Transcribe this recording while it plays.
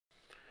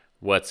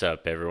What's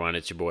up, everyone?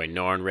 It's your boy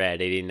Norin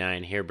Rad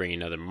 89 here, bringing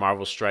another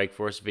Marvel Strike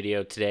Force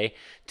video today.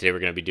 Today we're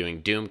going to be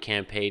doing Doom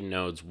campaign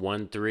nodes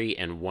 1-3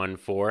 and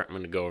 1-4. I'm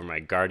going to go over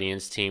my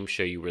Guardians team,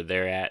 show you where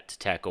they're at to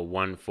tackle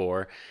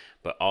 1-4,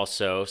 but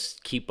also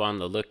keep on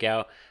the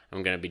lookout.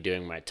 I'm going to be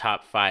doing my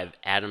top 5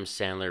 Adam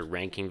Sandler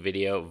ranking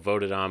video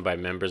voted on by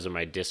members of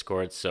my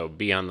Discord, so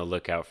be on the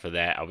lookout for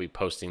that. I'll be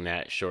posting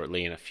that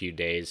shortly in a few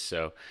days,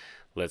 so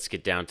let's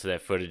get down to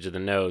that footage of the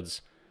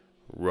nodes.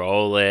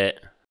 Roll it.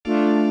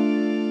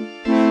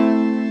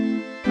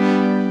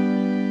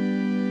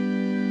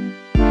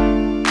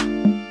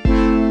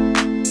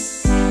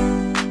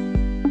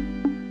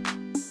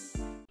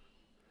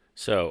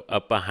 So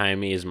up behind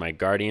me is my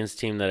Guardians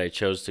team that I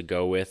chose to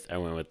go with. I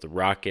went with the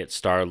Rocket,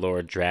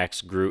 Star-Lord,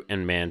 Drax, Groot,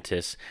 and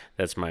Mantis.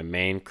 That's my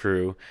main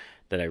crew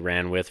that I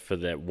ran with for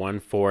that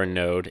 1-4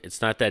 node.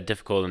 It's not that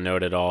difficult to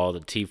node at all. The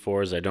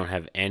T4s, I don't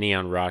have any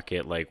on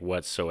Rocket like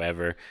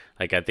whatsoever.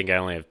 Like I think I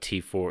only have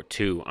T4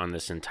 2 on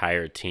this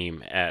entire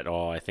team at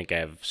all. I think I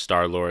have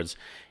Star-Lord's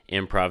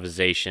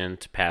improvisation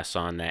to pass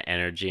on that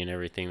energy and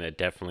everything. That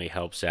definitely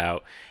helps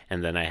out.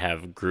 And then I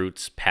have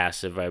Groot's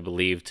passive, I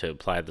believe, to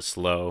apply the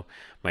slow.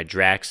 My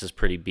Drax is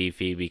pretty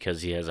beefy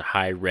because he has a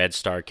high red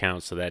star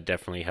count, so that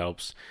definitely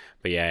helps.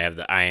 But yeah, I have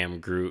the I am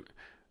Groot,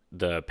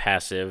 the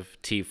passive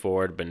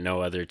T4, but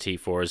no other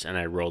T4s, and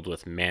I rolled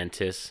with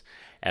Mantis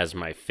as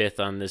my 5th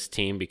on this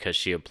team because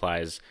she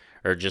applies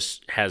or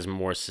just has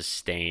more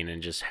sustain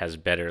and just has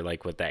better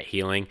like with that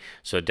healing.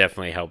 So it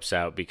definitely helps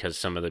out because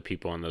some of the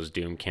people on those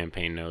Doom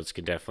campaign nodes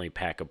could definitely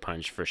pack a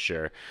punch for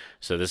sure.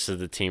 So this is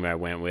the team I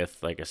went with,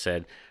 like I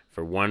said,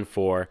 for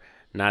 1-4.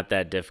 Not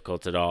that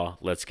difficult at all.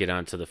 Let's get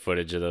on to the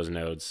footage of those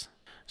nodes.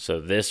 So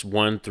this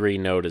 1-3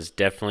 node is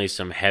definitely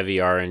some heavy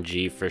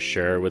RNG for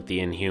sure with the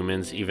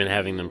Inhumans, even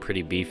having them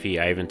pretty beefy.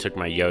 I even took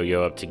my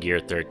yo-yo up to gear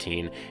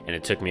 13, and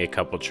it took me a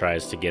couple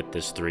tries to get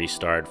this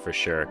 3-starred for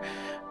sure.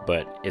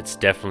 But it's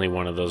definitely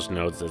one of those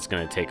nodes that's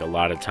going to take a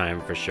lot of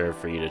time for sure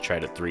for you to try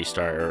to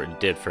 3-star, or it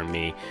did for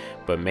me.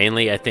 But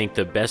mainly I think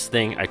the best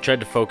thing, I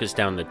tried to focus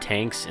down the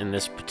tanks in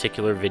this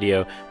particular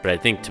video, but I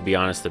think to be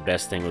honest the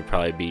best thing would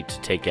probably be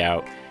to take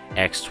out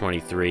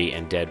X-23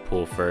 and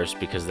Deadpool first,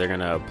 because they're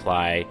going to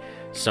apply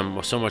so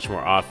much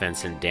more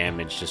offense and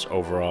damage just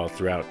overall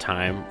throughout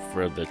time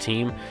for the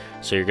team,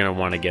 so you're going to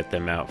want to get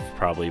them out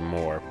probably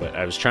more. But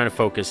I was trying to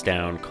focus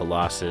down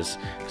Colossus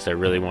because I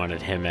really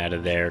wanted him out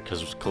of there,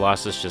 because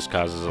Colossus just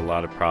causes a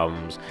lot of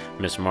problems.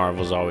 Miss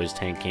Marvel's always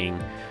tanking.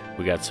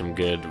 We got some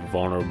good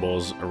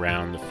vulnerables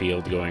around the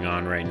field going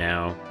on right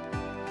now.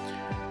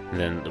 And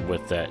then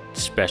with that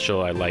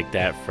special, I like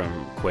that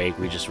from Quake.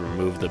 We just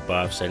removed the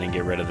buffs. I didn't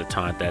get rid of the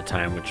taunt that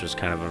time, which was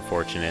kind of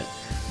unfortunate.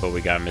 But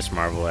we got Miss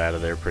Marvel out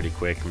of there pretty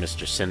quick.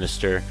 Mr.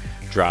 Sinister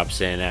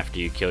drops in after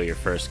you kill your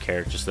first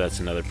character, so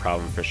that's another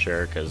problem for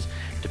sure, because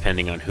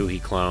depending on who he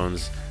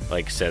clones,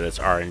 like I said, it's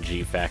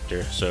RNG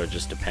factor, so it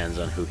just depends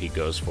on who he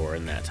goes for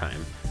in that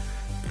time.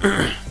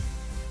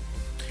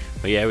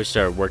 But yeah, we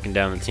started working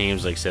down the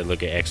teams. Like I said,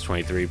 look at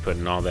X-23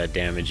 putting all that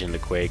damage into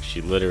Quake.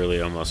 She literally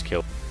almost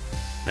killed.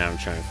 Now I'm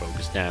trying to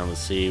focus down. Let's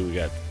see, we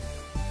got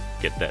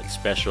get that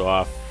special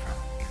off.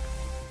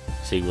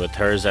 See, with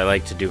hers, I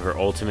like to do her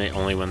ultimate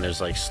only when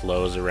there's like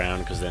slows around,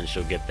 because then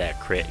she'll get that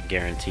crit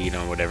guaranteed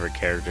on whatever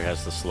character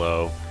has the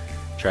slow.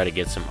 Try to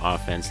get some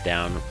offense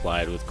down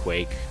applied with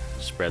Quake.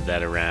 Spread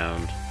that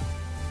around.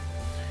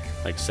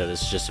 Like I said,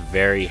 it's just a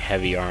very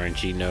heavy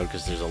RNG node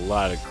because there's a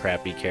lot of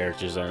crappy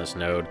characters on this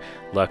node.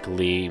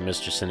 Luckily,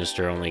 Mr.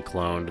 Sinister only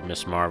cloned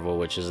Miss Marvel,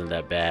 which isn't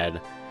that bad.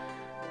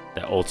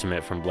 That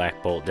ultimate from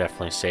Black Bolt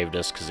definitely saved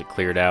us because it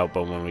cleared out.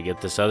 But when we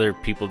get this other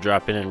people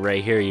dropping in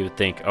right here, you would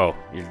think, oh,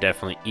 you're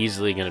definitely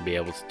easily going to be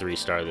able to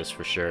 3-star this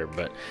for sure.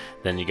 But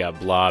then you got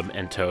Blob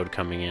and Toad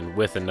coming in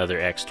with another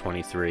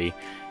X-23,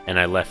 and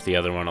I left the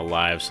other one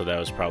alive, so that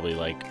was probably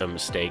like a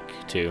mistake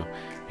too,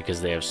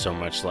 because they have so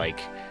much like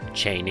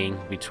chaining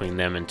between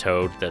them and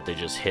Toad that they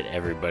just hit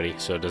everybody,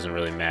 so it doesn't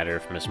really matter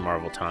if Miss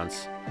Marvel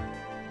taunts.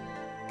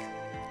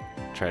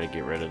 Try to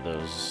get rid of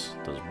those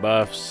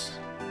buffs.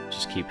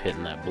 Just keep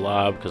hitting that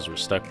blob because we're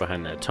stuck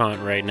behind that taunt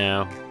right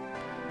now.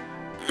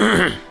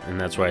 And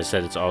that's why I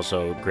said it's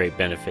also a great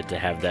benefit to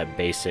have that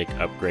basic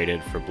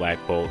upgraded for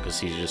Black Bolt, because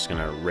he's just going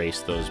to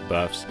erase those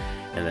buffs,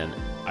 and then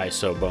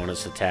ISO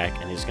bonus attack,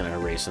 and he's going to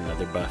erase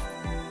another buff.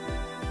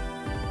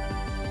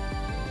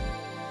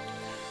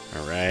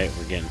 Alright,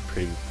 we're getting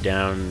pretty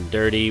down and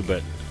dirty,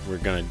 but we're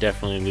going to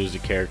definitely lose a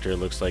character, it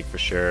looks like, for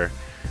sure.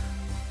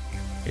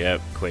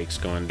 Yep, Quake's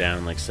going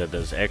down. Like I said,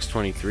 those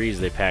X-23s,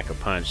 they pack a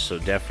punch, so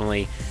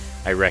definitely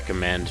I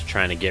recommend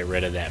trying to get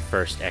rid of that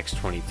first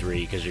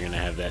X-23, because you're going to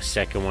have that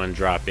second one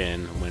drop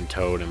in when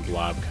Toad and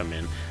Blob come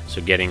in.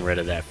 So getting rid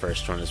of that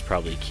first one is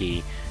probably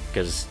key,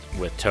 because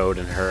with Toad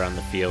and her on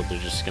the field, they're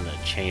just going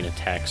to chain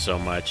attack so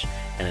much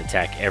and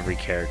attack every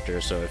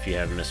character. So if you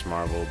have Miss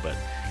Marvel, but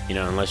you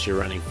know, unless you're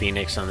running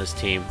Phoenix on this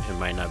team, it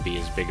might not be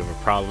as big of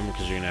a problem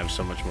because you're going to have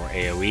so much more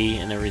AoE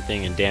and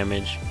everything and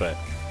damage. But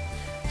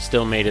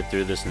still made it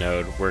through this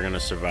node. We're going to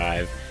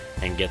survive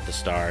and get the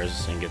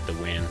stars and get the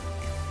win.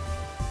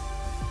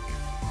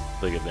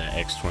 Look at that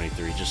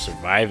X-23 just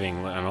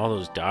surviving on all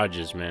those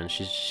dodges, man.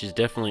 She's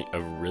definitely a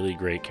really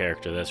great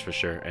character, that's for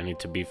sure. I need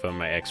to beef up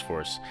my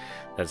X-Force.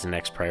 That's the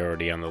next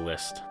priority on the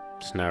list.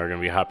 So now we're going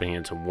to be hopping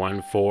into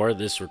 1-4.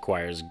 This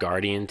requires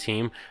Guardian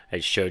Team. I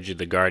showed you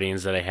the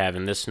Guardians that I have,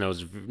 and this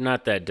node's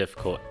not that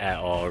difficult at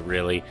all,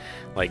 really.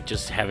 Like,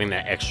 just having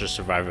that extra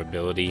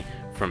survivability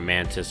from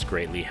Mantis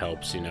greatly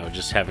helps, you know,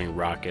 just having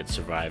Rocket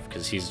survive,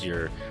 because he's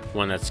your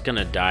one that's going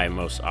to die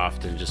most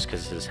often just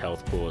because his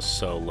health pool is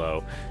so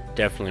low.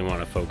 Definitely want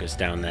to focus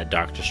down that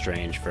Doctor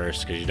Strange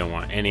first, because you don't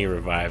want any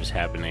revives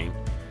happening.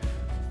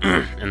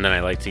 And then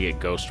I like to get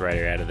Ghost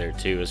Rider out of there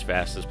too as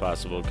fast as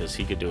possible, because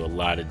he could do a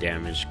lot of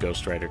damage.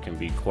 Ghost Rider can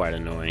be quite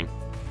annoying.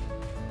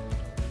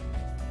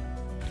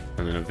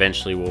 And then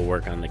eventually we'll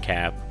work on the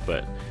Cap,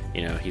 but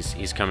you know,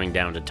 he's coming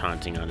down to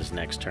taunting on his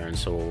next turn,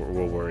 so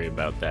we'll worry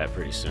about that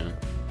pretty soon.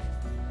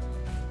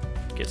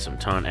 Get some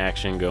taunt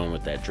action going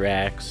with that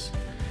Drax.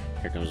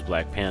 Here comes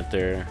Black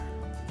Panther.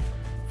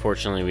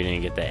 Fortunately, we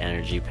didn't get that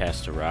energy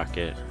past the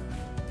Rocket.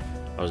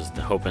 I was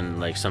hoping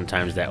like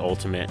sometimes that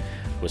ultimate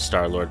with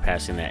Star-Lord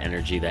passing that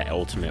energy, that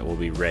ultimate will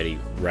be ready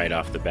right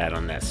off the bat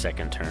on that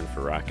second turn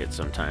for Rocket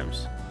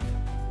sometimes.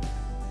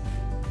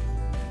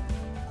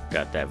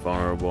 Got that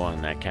vulnerable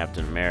on that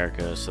Captain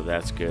America, so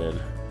that's good.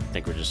 I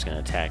think we're just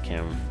going to attack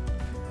him,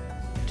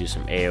 do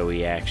some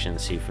AoE action,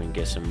 see if we can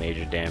get some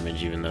major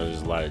damage, even though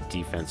there's a lot of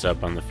defense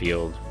up on the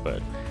field,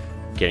 but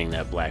getting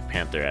that Black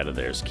Panther out of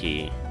there is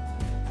key,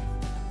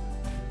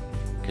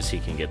 because he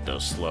can get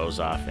those slows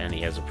off, and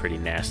he has a pretty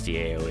nasty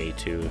AoE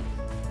too.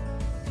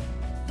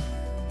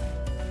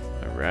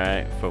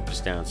 Alright,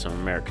 focus down some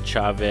America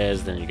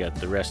Chavez, then you got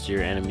the rest of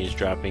your enemies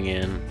dropping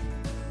in.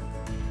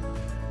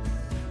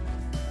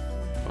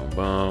 Boom,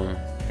 boom.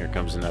 Here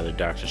comes another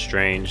Doctor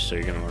Strange, so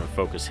you're going to want to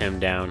focus him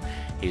down.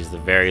 He's the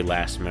very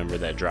last member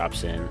that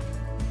drops in.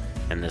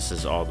 And this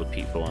is all the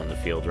people on the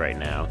field right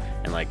now.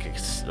 And like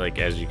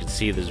as you can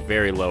see, there's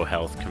very low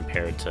health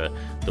compared to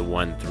the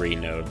 1-3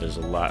 node. There's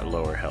a lot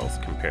lower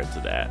health compared to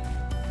that.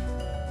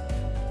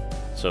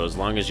 So as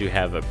long as you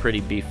have a pretty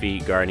beefy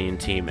Guardian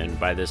team, and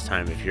by this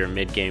time if you're a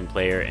mid-game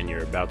player and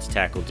you're about to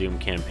tackle Doom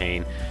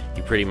campaign,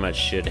 you pretty much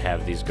should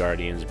have these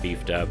Guardians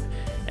beefed up.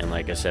 And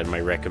like I said,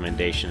 my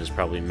recommendation is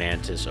probably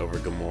Mantis over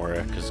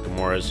Gamora,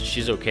 because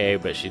she's okay,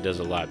 but she does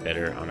a lot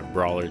better on a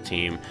brawler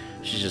team.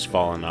 She's just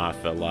fallen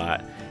off a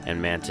lot,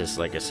 and Mantis,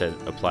 like I said,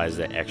 applies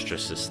that extra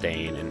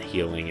sustain and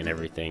healing and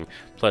everything.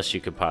 Plus you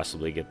could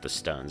possibly get the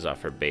stuns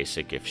off her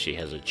basic if she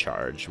has a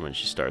charge when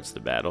she starts the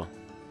battle.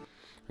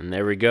 And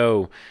there we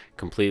go,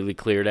 completely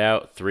cleared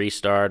out,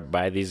 3-starred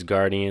by these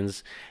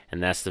Guardians.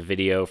 And that's the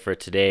video for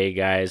today,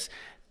 guys.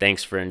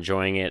 Thanks for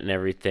enjoying it and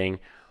everything.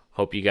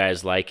 Hope you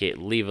guys like it.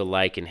 Leave a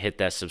like and hit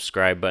that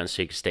subscribe button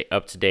so you can stay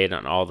up to date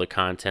on all the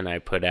content I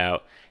put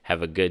out.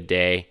 Have a good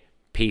day.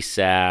 Peace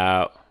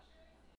out.